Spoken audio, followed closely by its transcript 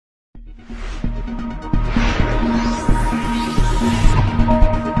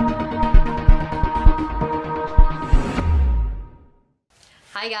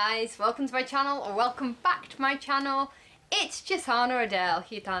Hi guys, welcome to my channel, or welcome back to my channel. It's Gitana Adele,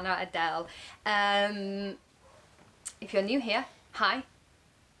 Gitana Adele. If you're new here, hi.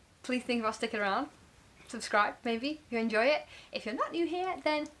 Please think about sticking around. Subscribe, maybe, if you enjoy it. If you're not new here,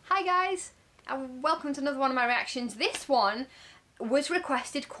 then hi guys, and welcome to another one of my reactions. This one was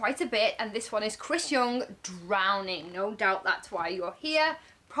requested quite a bit, and this one is Chris Young, Drowning. No doubt that's why you're here.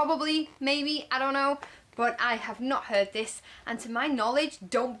 Probably, maybe, I don't know. But I have not heard this, and to my knowledge,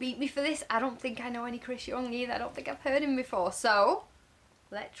 don't beat me for this, I don't think I know any Chris Young either. I don't think I've heard him before. So,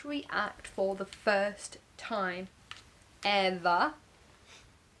 let's react for the first time ever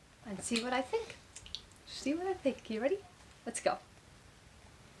and see what I think. See what I think. You ready? Let's go.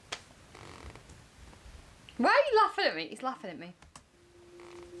 Why are you laughing at me? He's laughing at me.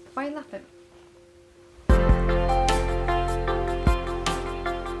 Why are you laughing?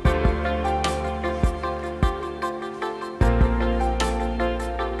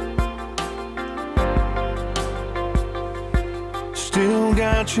 Still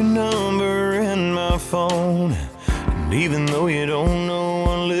got your number in my phone, and even though you don't know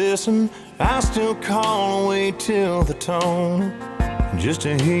or listen, I still call and wait till the tone, just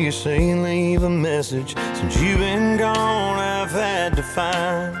to hear you say leave a message. Since you've been gone, I've had to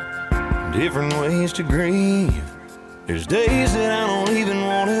find different ways to grieve. There's days that I don't even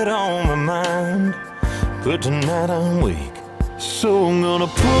want it on my mind, but tonight I'm weak, so I'm gonna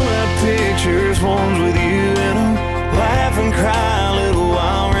pull out pictures, ones with you in them, laugh and cry a little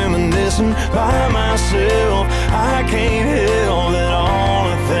while reminiscing by myself. I can't help that all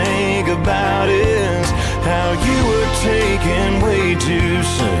I think about is how you were taken way too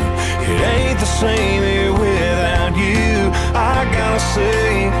soon. It ain't the same here without you. I gotta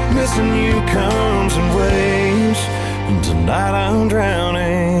say, missing you comes in waves, and tonight I'm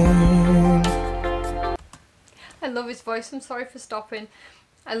drowning. I love his voice. I'm sorry for stopping.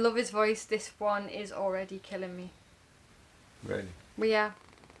 I love his voice. This one is already killing me. Ready? Well, yeah,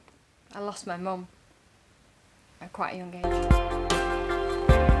 I lost my mum at quite a young age.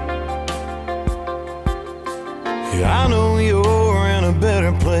 Yeah, I know you're in a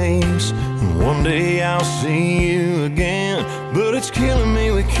better place, and one day I'll see you again, but it's killing me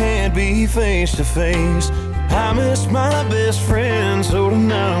we can't be face to face. I miss my best friend, so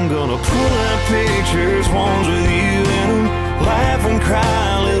tonight I'm gonna pull out pictures, ones with you in them, laugh and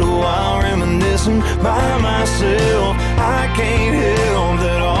cry a little while reminiscing by myself. I can't help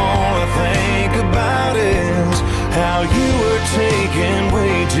that all I think about is how you were taken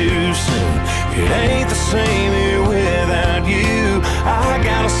way too soon. It ain't the same here without you. I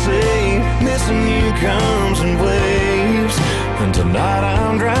gotta say, missing you comes in waves, and tonight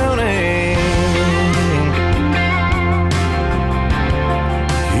I'm drowning.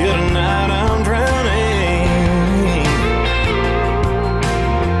 Yeah, tonight I'm drowning.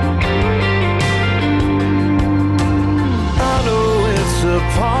 I know it's a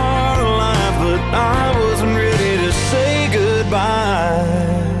part of life, but I wasn't ready to say goodbye.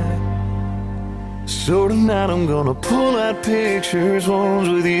 So tonight I'm gonna pull out pictures, ones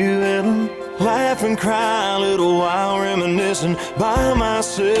with you in them, laugh and cry a little while reminiscing by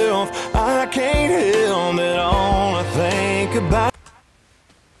myself. I can't help that all I think about.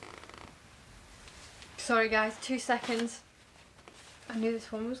 Sorry guys, 2 seconds. I knew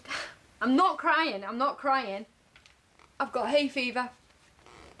this one was... I'm not crying, I'm not crying. I've got hay fever.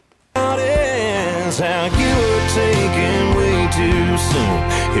 Is how you were taken way too soon.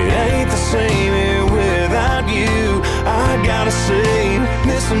 It ain't the same here without you. I gotta say,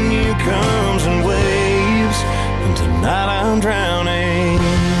 missing you comes in waves, and tonight I'm drowning.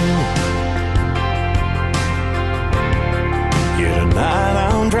 Yeah, tonight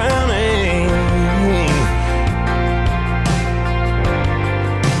I'm drowning.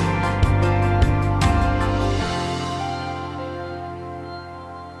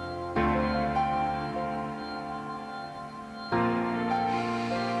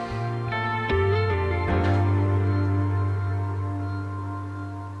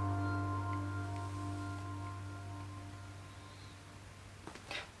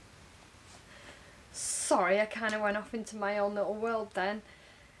 Sorry, I kind of went off into my own little world then.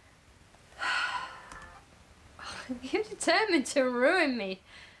 You're determined to ruin me.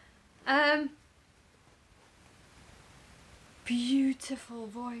 Beautiful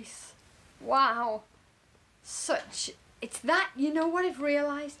voice. Wow. It's that, you know what I've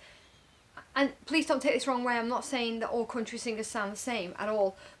realised? And please don't take this wrong way, I'm not saying that all country singers sound the same at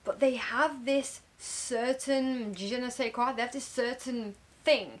all, but they have this certain, je ne sais quoi, they have this certain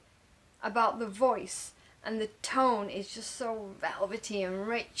thing about the voice, and the tone is just so velvety and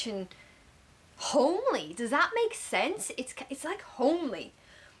rich and homely. Does that make sense? It's like homely.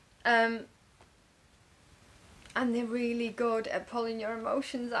 And they're really good at pulling your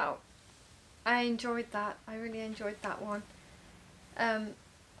emotions out. I enjoyed that. I really enjoyed that one.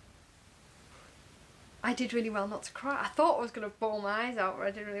 I did really well not to cry. I thought I was going to bawl my eyes out, but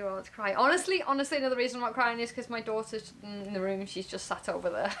I did really well not to cry. Honestly, another reason I'm not crying is because my daughter's in the room. She's just sat over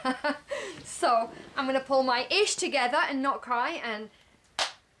there. So I'm going to pull my ish together and not cry. And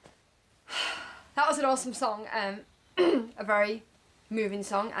that was an awesome song. A very moving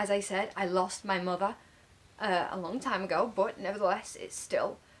song. As I said, I lost my mother a long time ago, but nevertheless, it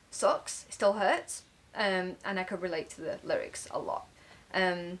still sucks. It still hurts. And I could relate to the lyrics a lot.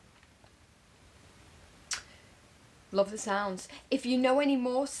 Love the sounds. If you know any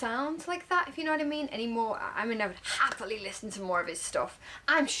more sounds like that, if you know what I mean, any more, I mean, I would happily listen to more of his stuff.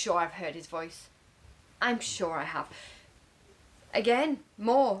 I'm sure I've heard his voice. I'm sure I have. Again,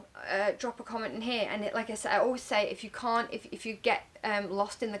 more, drop a comment in here. And like I said, I always say, if you can't, if you get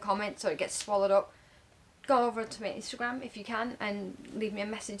lost in the comments or it gets swallowed up, go over to my Instagram if you can and leave me a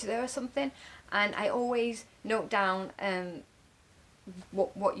message there or something. And I always note down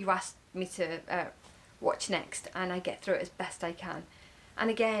what you asked me to watch next, and I get through it as best I can. And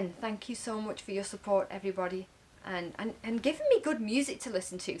again, thank you so much for your support, everybody, and giving me good music to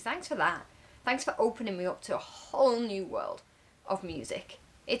listen to. Thanks for that. Thanks for opening me up to a whole new world of music.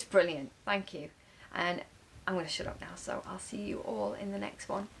 It's brilliant. Thank you. And I'm going to shut up now, so I'll see you all in the next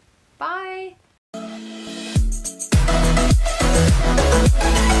one. Bye!